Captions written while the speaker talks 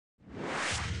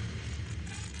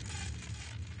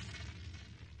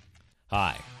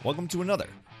Hi, welcome to another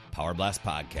Power Blast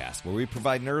podcast where we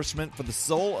provide nourishment for the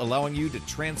soul, allowing you to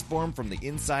transform from the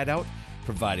inside out,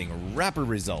 providing rapid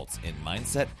results in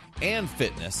mindset and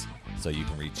fitness so you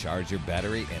can recharge your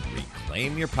battery and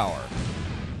reclaim your power.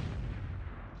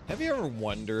 Have you ever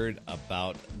wondered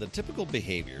about the typical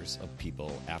behaviors of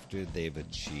people after they've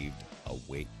achieved a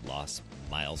weight loss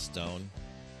milestone?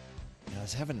 I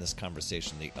was having this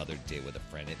conversation the other day with a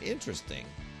friend, and interesting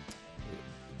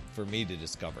for me to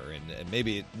discover, and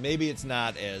maybe it's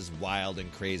not as wild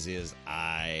and crazy as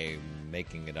I'm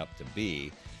making it up to be.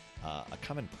 A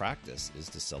common practice is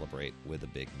to celebrate with a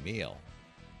big meal.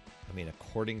 I mean,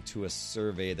 according to a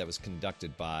survey that was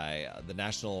conducted by the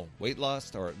National Weight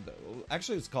Loss, or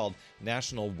actually it's called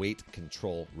National Weight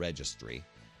Control Registry.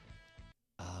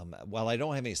 While I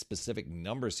don't have any specific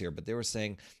numbers here, but they were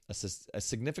saying a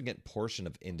significant portion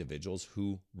of individuals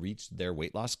who reached their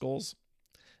weight loss goals,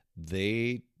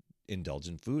 they indulge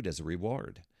in food as a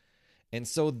reward. And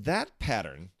so that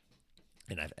pattern,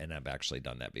 and I've actually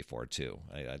done that before too.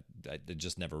 I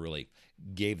just never really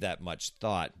gave that much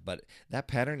thought, but that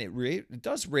pattern, it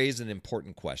does raise an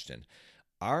important question.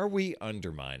 Are we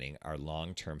undermining our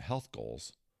long-term health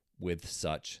goals with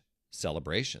such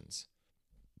celebrations?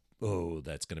 Oh,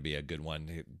 that's going to be a good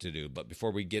one to do. But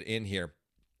before we get in here,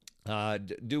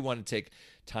 do want to take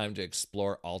time to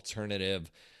explore alternative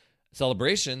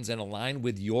celebrations and align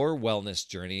with your wellness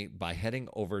journey by heading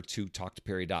over to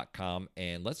talktoperry.com,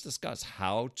 and let's discuss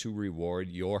how to reward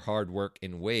your hard work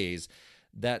in ways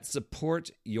that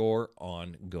support your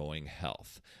ongoing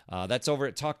health. That's over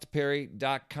at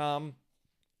talktoperry.com.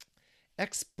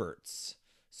 Experts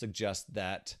suggest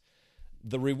that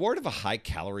the reward of a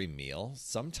high-calorie meal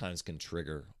sometimes can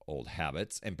trigger old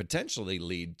habits and potentially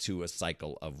lead to a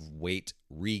cycle of weight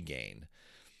regain.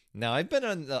 Now, I've been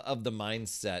of the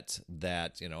mindset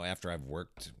that, after I've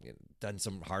done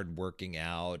some hard working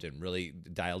out and really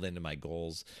dialed into my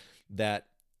goals, that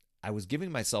I was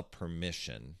giving myself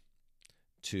permission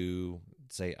to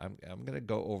say, I'm going to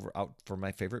go out for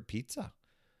my favorite pizza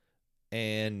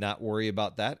and not worry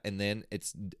about that. And then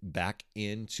it's back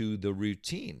into the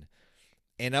routine.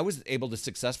 And I was able to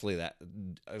successfully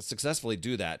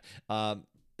do that.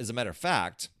 As a matter of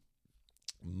fact,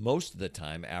 most of the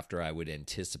time after I would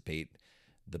anticipate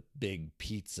the big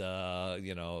pizza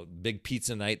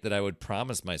night that I would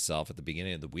promise myself at the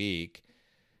beginning of the week,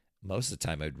 most of the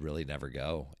time I'd really never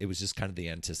go. It was just kind of the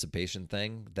anticipation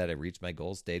thing that I reached my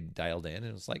goals, stayed dialed in, and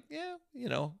it was like,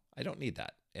 I don't need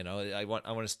that. I want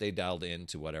to stay dialed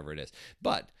into whatever it is.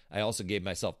 But I also gave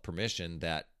myself permission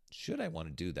that should I want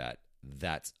to do that,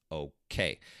 that's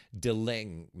okay.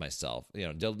 Delaying myself,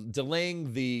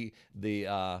 delaying the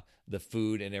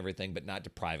food and everything, but not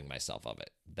depriving myself of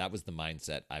it. That was the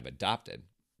mindset I've adopted.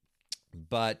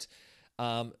 But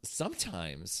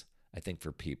sometimes I think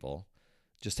for people,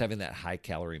 just having that high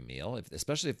calorie meal,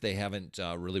 especially if they haven't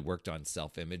really worked on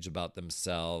self-image about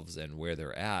themselves and where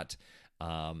they're at,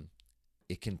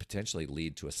 it can potentially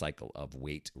lead to a cycle of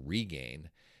weight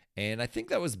regain. And I think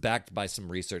that was backed by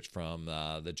some research from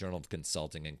the Journal of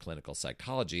Consulting and Clinical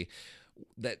Psychology,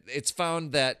 that it's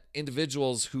found that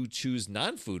individuals who choose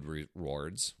non-food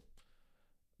rewards,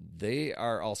 they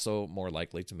are also more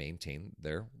likely to maintain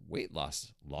their weight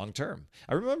loss long term.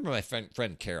 I remember my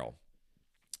friend Carol,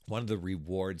 one of the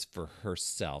rewards for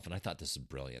herself, and I thought this was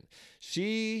brilliant.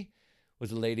 She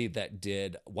was a lady that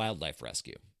did wildlife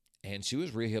rescue. And she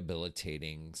was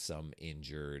rehabilitating some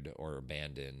injured or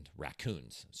abandoned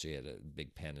raccoons. She had a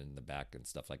big pen in the back and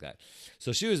stuff like that.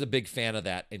 So she was a big fan of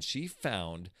that. And she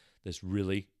found this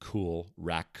really cool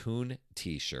raccoon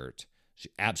t-shirt she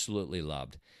absolutely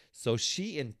loved. So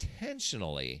she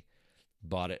intentionally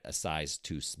bought it a size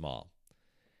too small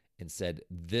and said,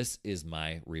 this is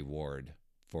my reward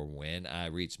for when I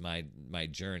reach my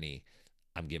journey.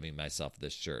 I'm giving myself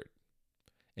this shirt.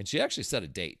 And she actually set a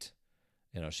date.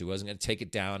 She wasn't going to take it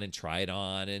down and try it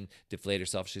on and deflate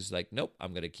herself. She's like, nope,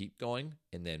 I'm going to keep going.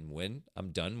 And then when I'm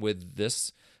done with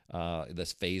this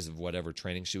phase of whatever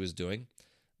training she was doing,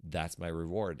 that's my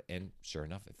reward. And sure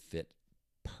enough, it fit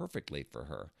perfectly for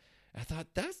her. I thought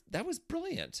that was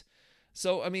brilliant.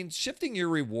 So, shifting your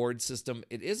reward system,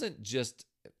 it isn't just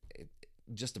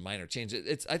a minor change.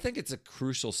 I think it's a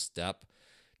crucial step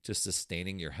to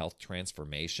sustaining your health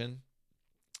transformation.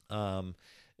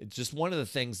 It's just one of the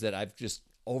things that I've just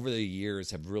over the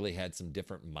years have really had some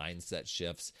different mindset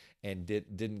shifts and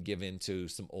didn't give into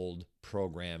some old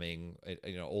programming,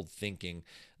 old thinking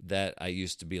that I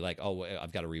used to be like, oh,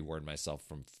 I've got to reward myself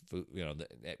from food,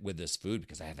 with this food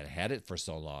because I haven't had it for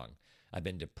so long. I've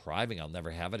been depriving. I'll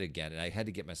never have it again. And I had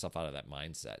to get myself out of that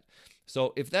mindset.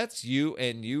 So if that's you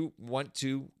and you want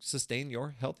to sustain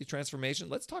your healthy transformation,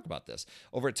 let's talk about this.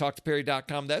 Over at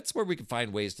talktoperry.com, that's where we can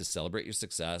find ways to celebrate your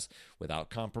success without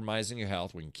compromising your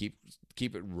health. We can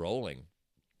keep it rolling.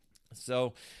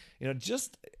 So,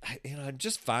 just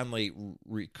finally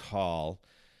recall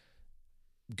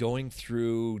going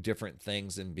through different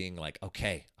things and being like,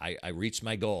 okay, I reached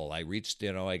my goal.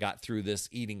 I got through this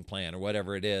eating plan or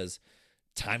whatever it is.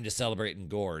 Time to celebrate and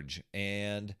gorge.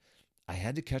 And I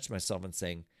had to catch myself and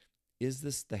saying, is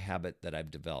this the habit that I've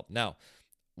developed? Now,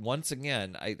 once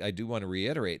again, I do want to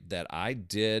reiterate that I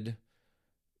did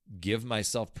give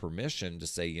myself permission to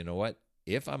say, you know what,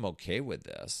 if I'm okay with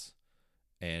this,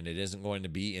 and it isn't going to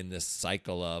be in this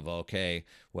cycle of, okay,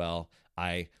 well,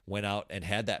 I went out and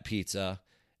had that pizza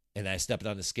and I stepped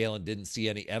on the scale and didn't see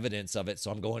any evidence of it, so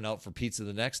I'm going out for pizza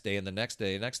the next day and the next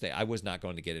day and the next day. I was not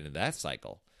going to get into that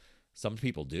cycle. Some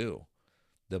people do.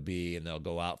 They'll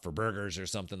go out for burgers or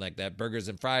something like that, burgers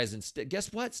and fries, and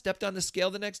guess what? Stepped on the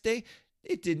scale the next day.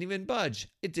 It didn't even budge.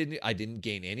 I didn't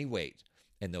gain any weight.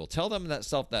 And they'll tell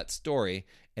themselves that story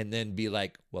and then be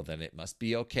like, well, then it must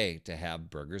be okay to have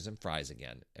burgers and fries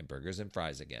again, and burgers and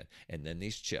fries again, and then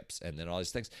these chips, and then all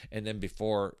these things. And then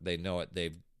before they know it,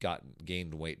 they've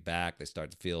gained weight back. They start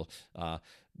to feel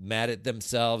mad at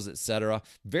themselves, etc.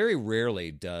 Very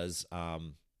rarely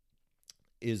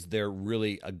is there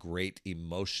really a great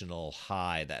emotional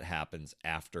high that happens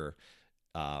after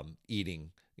eating,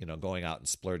 going out and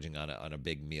splurging on a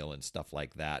big meal and stuff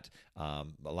like that. A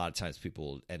lot of times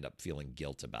people end up feeling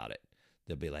guilt about it.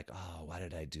 They'll be like, oh, why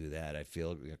did I do that? I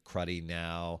feel cruddy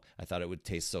now. I thought it would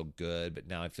taste so good, but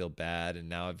now I feel bad, and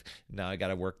now I got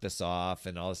to work this off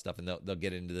and all this stuff, and they'll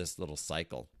get into this little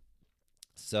cycle.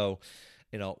 So,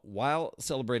 while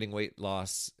celebrating weight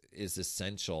loss is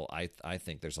essential, I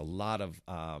think there's a lot of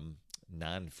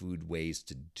non-food ways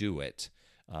to do it.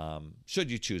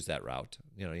 Should you choose that route,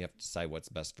 you have to decide what's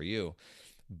best for you,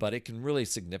 but it can really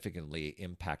significantly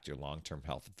impact your long-term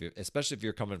health, especially if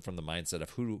you're coming from the mindset of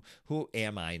who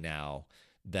am I now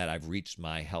that I've reached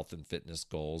my health and fitness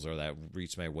goals, or that I've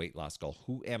reached my weight loss goal.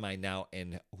 Who am I now,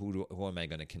 and who am I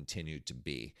going to continue to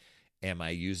be? Am I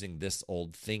using this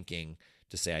old thinking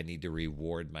to say I need to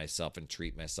reward myself and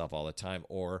treat myself all the time,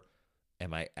 or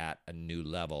am I at a new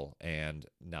level and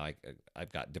now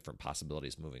I've got different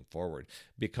possibilities moving forward?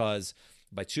 Because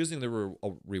by choosing the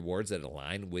rewards that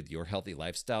align with your healthy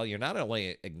lifestyle, you're not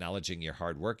only acknowledging your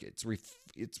hard work, it's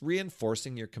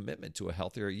reinforcing your commitment to a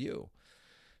healthier you.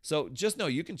 So just know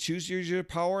you can choose your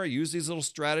power, use these little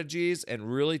strategies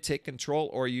and really take control,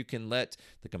 or you can let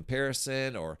the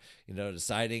comparison or,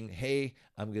 deciding, hey,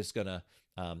 I'm just going to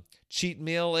cheat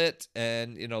meal it.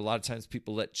 And, a lot of times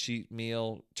people let cheat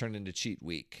meal turn into cheat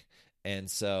week. And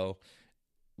so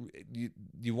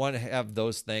you want to have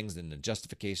those things and the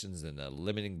justifications and the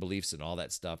limiting beliefs and all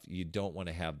that stuff. You don't want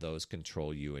to have those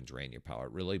control you and drain your power.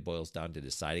 It really boils down to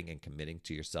deciding and committing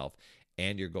to yourself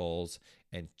and your goals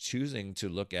and choosing to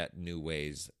look at new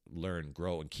ways, learn,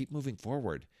 grow, and keep moving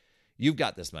forward. You've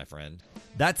got this, my friend.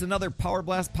 That's another Power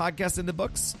Blast podcast in the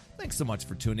books. Thanks so much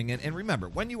for tuning in. And remember,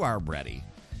 when you are ready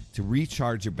to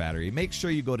recharge your battery, make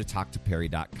sure you go to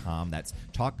talktoperry.com. That's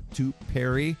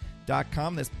talktoperry.com.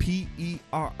 That's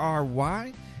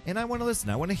Perry. And I want to listen.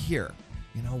 I want to hear,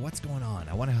 what's going on.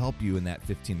 I want to help you in that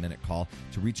 15-minute call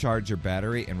to recharge your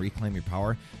battery and reclaim your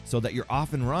power so that you're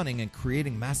off and running and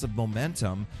creating massive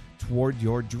momentum toward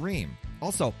your dream.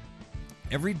 Also,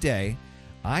 every day,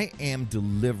 I am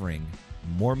delivering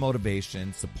more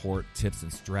motivation, support, tips,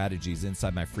 and strategies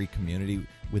inside my free community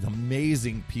with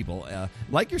amazing people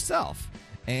like yourself.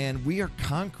 And we are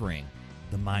conquering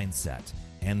the mindset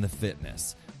and the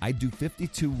fitness. I do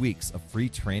 52 weeks of free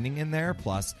training in there.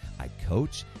 Plus, I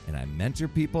coach and I mentor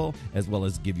people, as well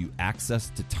as give you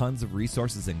access to tons of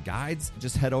resources and guides.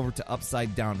 Just head over to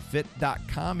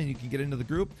UpsideDownFit.com and you can get into the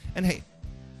group. And hey,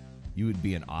 you would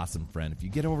be an awesome friend if you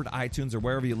get over to iTunes or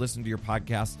wherever you listen to your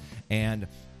podcasts and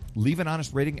leave an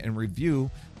honest rating and review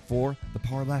for the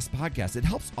Power Blast podcast. It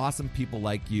helps awesome people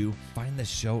like you find the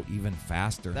show even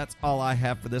faster. That's all I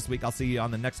have for this week. I'll see you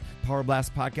on the next Power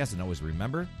Blast podcast. And always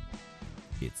remember,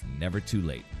 it's never too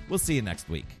late. We'll see you next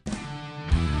week.